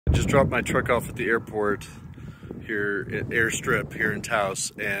Just dropped my truck off at the airport here at Airstrip here in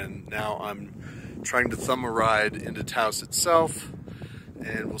Taos, and now I'm trying to thumb a ride into Taos itself,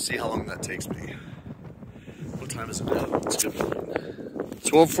 and we'll see how long that takes me. What time is it now? It's good.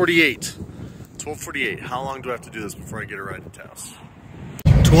 12:48. 12:48. How long do I have to do this before I get a ride to Taos?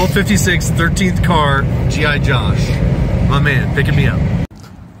 12:56, 13th car, G.I. Josh. My man, picking me up.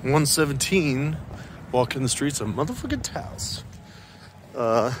 1:17, walking the streets of motherfucking Taos.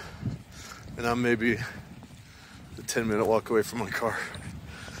 And I'm maybe a 10-minute walk away from my car.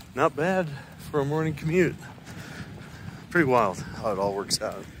 Not bad for a morning commute. Pretty wild how it all works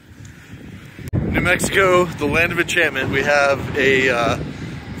out. New Mexico, the land of enchantment. We have a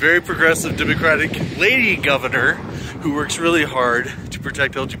very progressive Democratic lady governor who works really hard to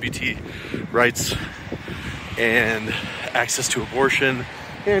protect LGBT rights and access to abortion.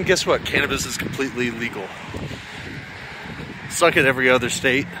 And guess what? Cannabis is completely legal. Suck at every other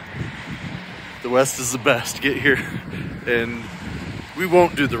state. The West is the best. Get here and we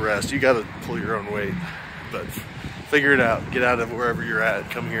won't do the rest. You gotta pull your own weight, but figure it out. Get out of wherever you're at.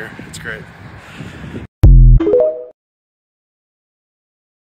 Come here. It's great.